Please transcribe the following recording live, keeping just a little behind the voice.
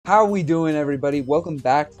How are we doing, everybody? Welcome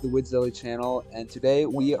back to the Woodzilly channel, and today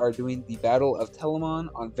we are doing the Battle of Telamon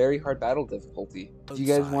on very hard battle difficulty. If you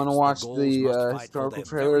guys want to The watch Gauls the must fight for historical their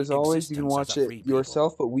trailer, very as always, you can existence as watch a it free people.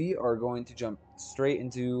 yourself, but we are going to jump straight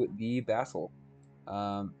into the battle.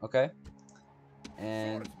 Okay?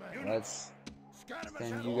 And let's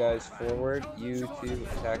send you guys forward. You two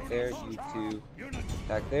attack there, you two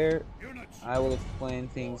attack there. I will explain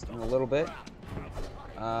things in a little bit.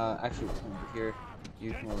 Actually, come over here.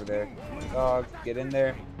 You come over there. Dog, get in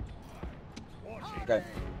there. Okay.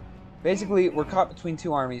 Basically, we're caught between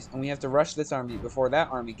two armies, and we have to rush this army before that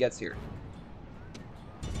army gets here.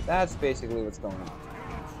 That's basically what's going on.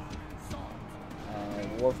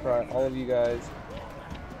 War cry, all of you guys,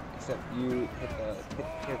 except you,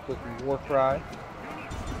 hit quick war cry.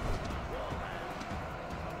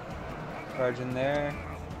 Charge in there.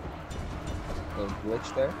 Little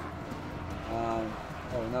glitch there.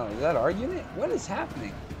 Oh no, is that our unit? What is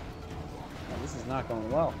happening? Oh, this is not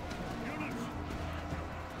going well.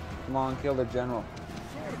 Come on, kill their general.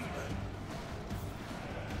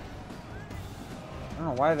 I don't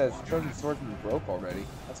know why that Trojan swordsman broke already.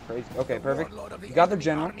 That's crazy. Okay, perfect. You got the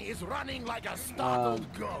general. Yeah, running like a startled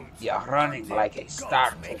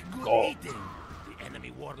goat.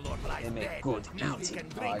 They make good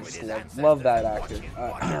eating. Oh, I just love that actor,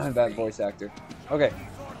 that voice actor. Okay,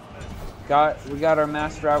 we got our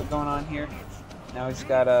mass route going on here. Now we just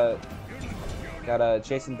gotta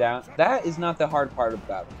chase him down. That is not the hard part of the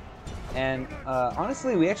battle. And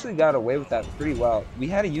honestly, we actually got away with that pretty well. We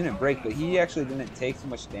had a unit break, but he actually didn't take so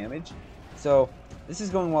much damage. So this is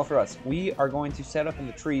going well for us. We are going to set up in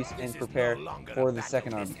the trees and prepare for the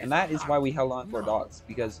second army. And that is why we held on to our dogs,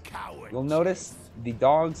 because you'll notice the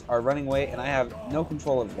dogs are running away and I have no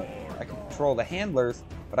control of them. I can control the handlers,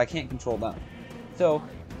 but I can't control them. So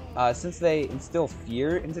since they instill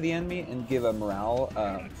fear into the enemy and give a morale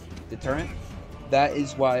deterrent, that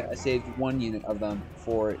is why I saved one unit of them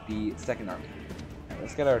for the second army. Right,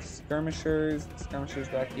 let's get our skirmishers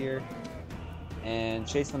back here and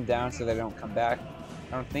chase them down so they don't come back.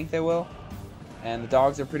 I don't think they will. And the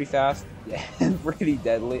dogs are pretty fast, yeah, and pretty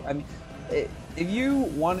deadly. I mean, if you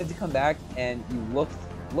wanted to come back and you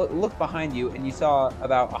look behind you and you saw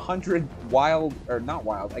about 100 wild, or not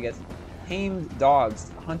wild, I guess, tamed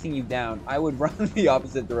dogs hunting you down, I would run the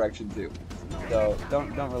opposite direction too. So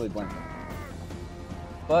don't really blame them.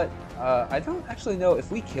 But I don't actually know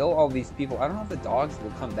if we kill all these people. I don't know if the dogs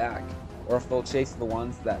will come back or if they'll chase the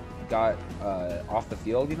ones that got off the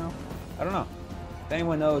field. You know, I don't know. If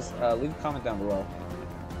anyone knows, leave a comment down below.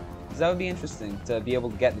 Because that would be interesting to be able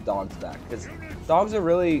to get the dogs back. Because dogs are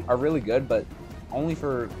really good, but only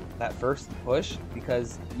for that first push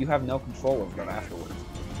because you have no control over them afterwards.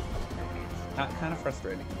 Kind of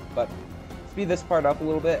frustrating. But speed this part up a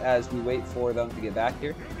little bit as we wait for them to get back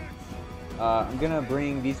here. I'm gonna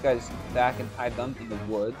bring these guys back and hide them in the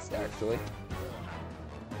woods, actually.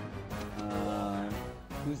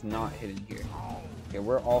 Who's not hidden here? Okay,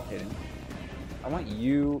 we're all hidden. I want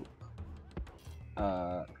you...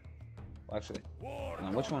 well, actually,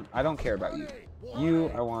 no, which one? I don't care about you.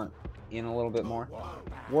 You, I want in a little bit more.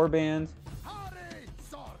 Warband.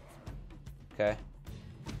 Okay.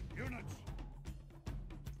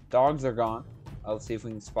 Dogs are gone. Let's see if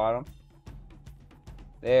we can spot them.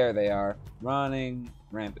 There they are, running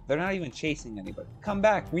rampant. They're not even chasing anybody. Come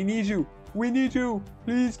back, we need you. We need you.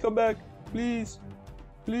 Please come back, please,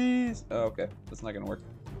 please. Oh, okay, that's not gonna work.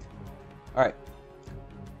 All right.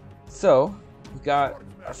 So we've got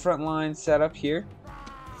our front line set up here.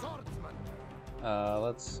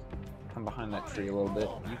 Let's come behind that tree a little bit.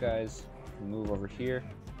 You guys can move over here.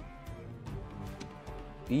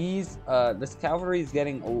 This cavalry is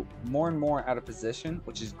getting more and more out of position,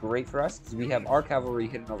 which is great for us because we have our cavalry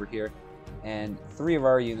hidden over here, and 3 of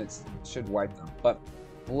our units should wipe them. But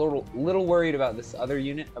a little worried about this other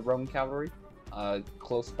unit of Roman cavalry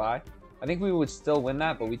close by. I think we would still win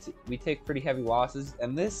that, but we take pretty heavy losses,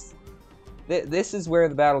 and this is where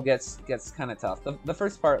the battle gets kind of tough. The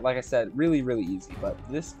first part, like I said, really easy, but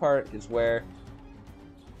this part is where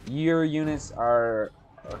your units are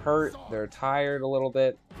hurt, they're tired a little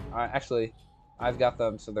bit. Actually, I've got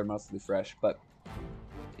them, so they're mostly fresh, but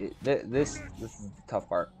this is the tough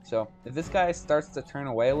part. So if this guy starts to turn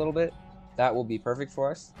away a little bit, that will be perfect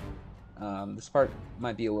for us. This part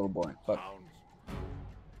might be a little boring, but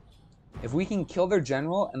if we can kill their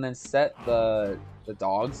general and then set the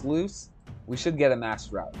dogs loose, we should get a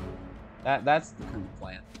mass rout. That's the current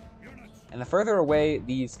plan. And the further away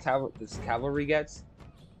this cavalry gets,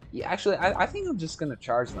 yeah, actually, I think I'm just gonna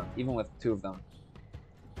charge them, even with 2 of them.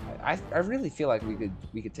 I really feel like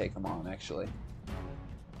we could take them on. Actually,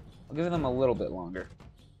 I'll give them a little bit longer.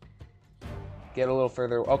 Get a little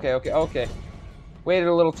further. Okay, okay, okay. Waited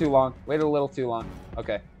a little too long. Waited a little too long.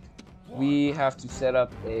 Okay. We have to set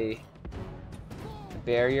up a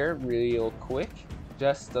barrier real quick,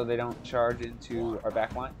 just so they don't charge into our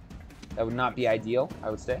back line. That would not be ideal, I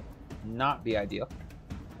would say. Not be ideal.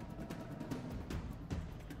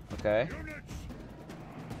 Okay.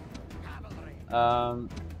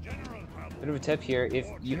 Bit of a tip here. If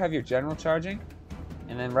you have your general charging,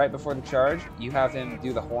 and then right before the charge, you have him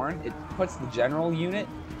do the horn, it puts the general unit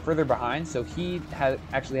further behind, so he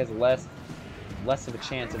actually has less of a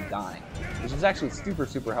chance of dying, which is actually super,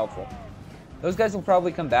 super helpful. Those guys will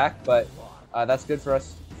probably come back, but that's good for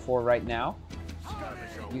us for right now.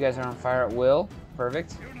 You guys are on fire at will.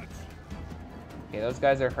 Perfect. Okay, those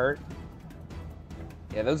guys are hurt.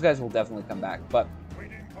 Yeah, those guys will definitely come back, but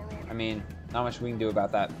I mean, not much we can do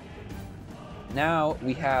about that. Now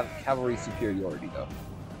we have cavalry superiority, though.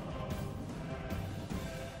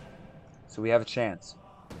 So we have a chance.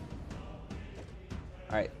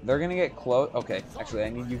 Alright, they're gonna get close. Okay, actually, I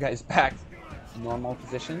need you guys back to normal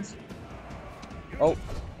positions. Oh,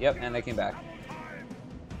 yep, and they came back.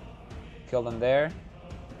 Kill them there.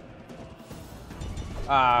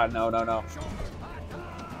 Ah, no, no, no.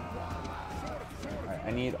 Alright,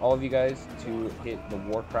 I need all of you guys to hit the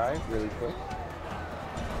war cry really quick.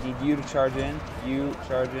 I need you to charge in. You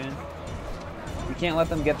charge in. We can't let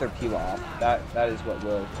them get their peel off. That is what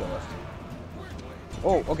will kill us.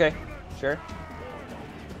 Oh, okay. Sure.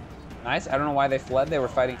 Nice. I don't know why they fled. They were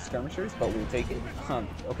fighting skirmishers, but we'll take it.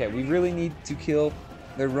 Okay, we really need to kill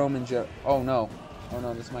their Roman Oh, no. Oh,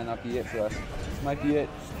 no, this might not be it for us. This might be it.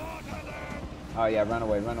 Oh, yeah, run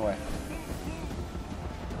away, run away.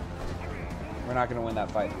 We're not going to win that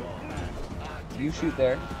fight. You shoot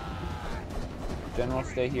there. General,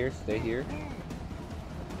 stay here, stay here.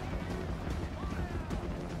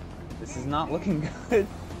 This is not looking good.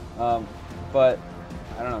 But,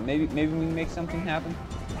 I don't know, maybe we can make something happen.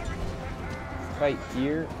 Fight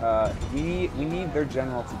here. We need their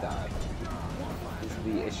general to die. Is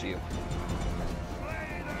the issue.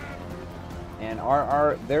 And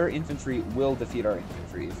their infantry will defeat our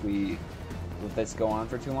infantry if we let this go on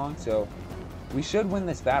for too long. So we should win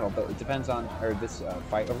this battle, but it depends on, or this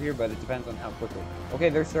fight over here, but it depends on how quickly. Okay,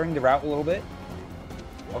 they're starting to rout a little bit.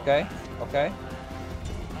 Okay, okay.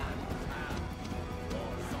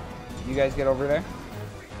 You guys get over there.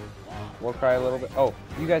 War cry a little bit. Oh,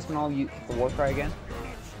 you guys can all use the war cry again.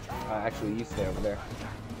 Actually, you stay over there.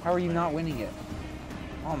 How are you not winning it?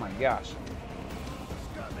 Oh my gosh.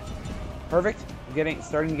 Perfect. We're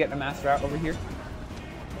starting to get a mass rout over here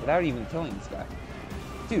without even killing this guy.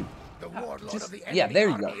 Dude. Yeah, there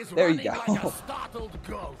you go. There you go.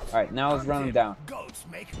 Alright, now let's run him down.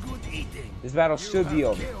 This battle should be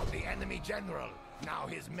over.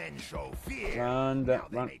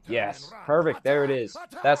 Run. Yes, perfect. There it is.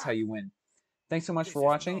 That's how you win. Thanks so much for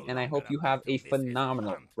watching, and I hope you have a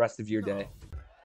phenomenal rest of your day.